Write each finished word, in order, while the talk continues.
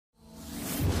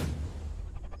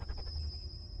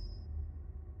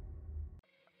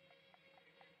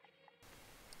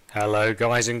Hello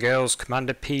guys and girls,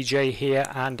 Commander PJ here,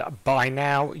 and by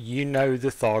now you know the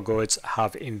Stargoids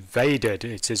have invaded.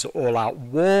 It is all out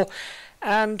war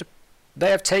and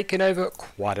they have taken over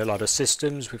quite a lot of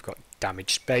systems. We've got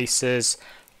damaged bases,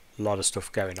 a lot of stuff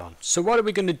going on. So what are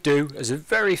we going to do as a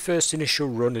very first initial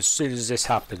run as soon as this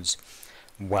happens?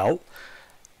 Well,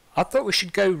 I thought we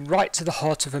should go right to the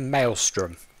heart of a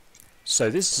Maelstrom. So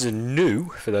this is a new,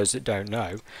 for those that don't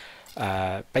know.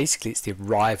 Basically it's the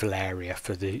arrival area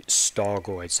for the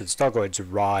Stargoids. So the Stargoids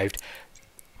arrived,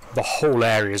 the whole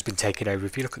area has been taken over.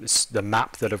 If you look at the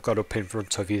map that I've got up in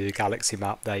front of you, the galaxy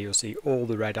map there, you'll see all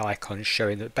the red icons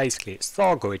showing that basically it's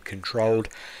Stargoid controlled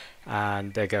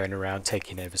and they're going around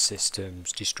taking over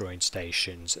systems, destroying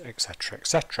stations, etc,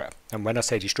 etc. And when I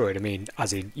say destroyed, I mean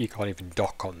as in you can't even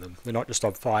dock on them. They're not just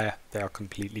on fire, they are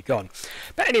completely gone.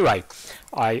 But anyway,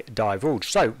 I divulged.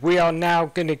 So we are now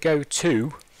going to go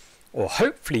to, or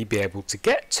hopefully be able to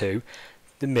get to,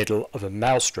 the middle of a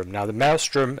Maelstrom. Now the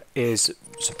Maelstrom is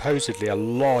supposedly a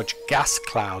large gas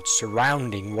cloud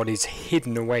surrounding what is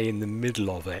hidden away in the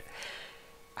middle of it.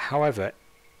 However,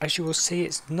 as you will see,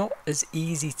 it's not as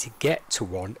easy to get to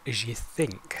one as you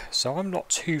think. So I'm not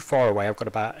too far away. I've got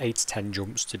about 8 to 10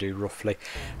 jumps to do roughly,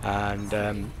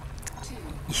 and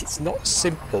it's not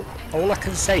simple. All I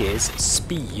can say is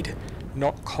speed,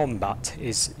 not combat,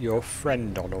 is your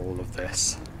friend on all of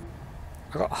this.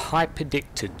 I got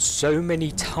hyperdicted so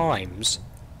many times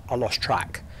I lost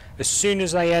track. As soon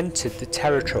as I entered the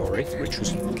territory, which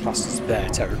was classed as their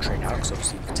territory now because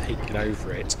obviously they've taken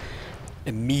over it,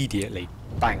 immediately,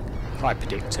 bang,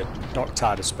 hyperdicted, knocked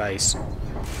out of space,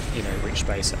 you know which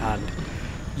space, and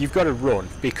you've got to run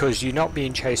because you're not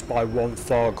being chased by one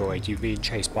Stargoid, you're being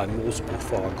chased by multiple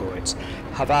Stargoids.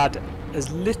 Have had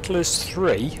as little as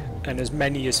 3 and as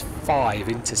many as 5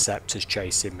 interceptors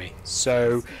chasing me,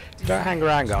 so don't hang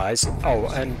around guys. Oh,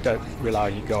 and don't rely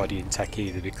on your Guardian tech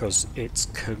either because it's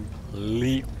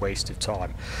complete waste of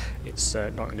time. It's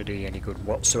not going to do you any good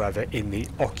whatsoever in the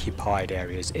occupied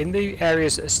areas. In the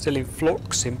areas that are still in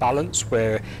flux, in balance,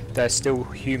 where they're still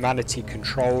humanity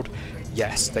controlled,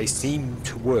 yes, they seem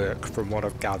to work from what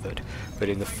I've gathered, but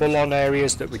in the full-on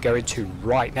areas that we're going to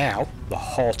right now, the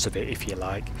heart of it if you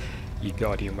like, your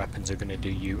Guardian weapons are going to do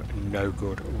you no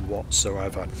good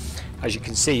whatsoever. As you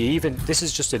can see, even this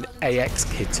is just an AX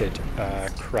kitted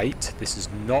crate. This has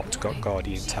not got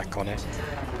Guardian tech on it.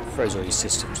 Throws all your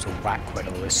systems to whack when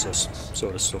all this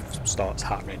sort of stuff starts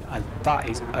happening, and that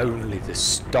is only the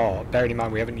start. Bearing in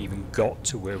mind we haven't even got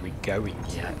to where we're going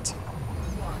yet.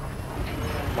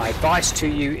 My advice to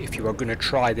you, if you are going to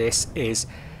try this, is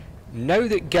know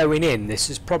that going in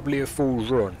this is probably a full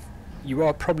run. You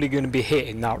are probably going to be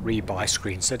hitting that rebuy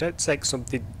screen, so don't take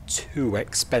something too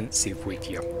expensive with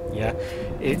you. Yeah,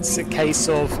 it's a case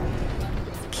of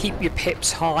keep your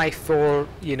pips high for,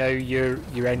 you know, your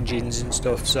engines and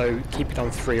stuff, so keep it on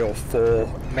 3 or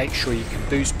 4. Make sure you can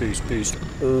boost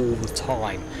all the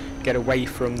time. Get away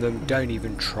from them, don't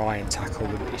even try and tackle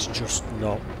them, it's just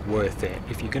not worth it.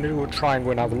 If you're going to try and go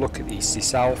and have a look at these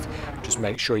yourself, just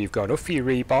make sure you've got enough for your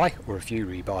rebuy, or a few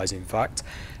rebuys in fact,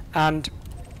 and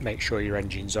make sure your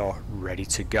engines are ready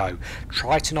to go.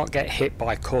 Try to not get hit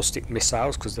by caustic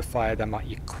missiles because they fire them at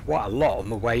you quite a lot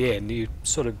on the way in. You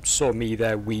sort of saw me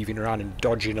there weaving around and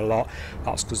dodging a lot.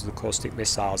 That's because of the caustic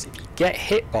missiles. If you get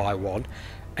hit by one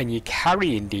and you're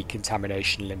carrying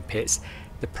decontamination limpets,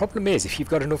 the problem is if you've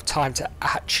got enough time to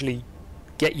actually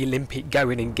get your limpet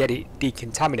going and get it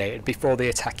decontaminated before they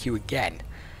attack you again.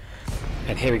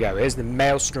 And here we go, here's the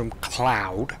Maelstrom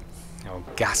cloud, or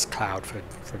gas cloud from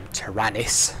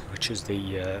Tyrannus, which is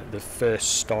the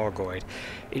first Stargoid.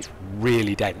 It's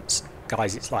really dense,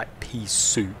 guys. It's like pea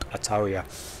soup, I tell you,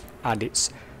 and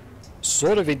it's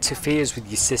sort of interferes with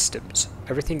your systems.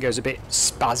 Everything goes a bit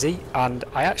spazzy, and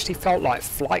I actually felt like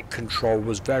flight control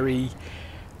was very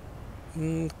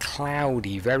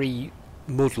cloudy, very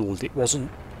muddled. It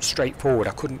wasn't straightforward.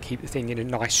 I couldn't keep the thing in a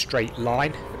nice straight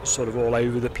line. It was sort of all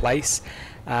over the place,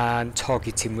 and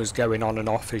targeting was going on and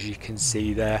off, as you can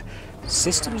see there.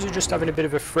 Systems are just having a bit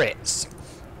of a fritz.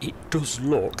 It does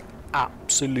look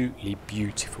absolutely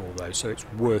beautiful though, so it's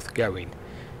worth going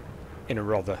in a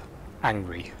rather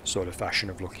angry sort of fashion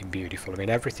of looking beautiful. I mean,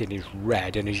 everything is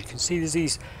red, and as you can see there's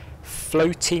these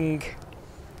floating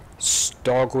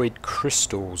Stargoid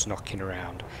crystals knocking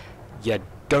around. Yeah,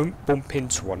 don't bump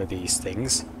into one of these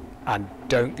things and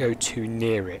don't go too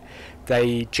near it.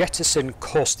 They jettison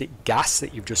caustic gas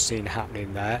that you've just seen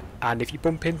happening there, and if you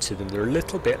bump into them, they're a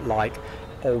little bit like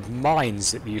old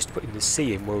mines that we used to put in the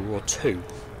sea in World War II.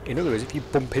 In other words, if you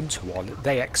bump into one,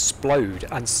 they explode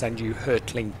and send you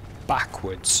hurtling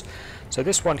backwards. So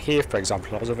this one here, for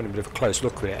example, I was having a bit of a close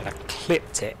look with it and I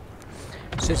clipped it.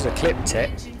 As soon as I clipped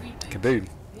it, kaboom.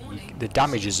 The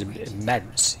damage is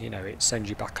immense, you know, it sends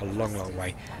you back a long, long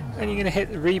way. And you're going to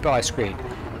hit the rebuy screen.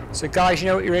 So guys, you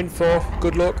know what you're in for.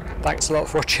 Good luck, thanks a lot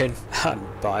for watching, and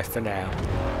bye for now.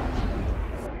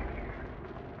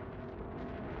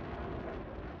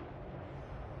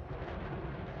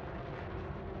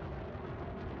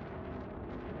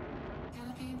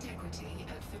 Integrity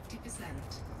at 50%.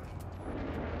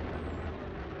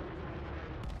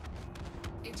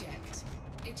 Eject.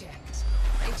 Eject.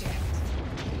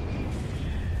 Eject.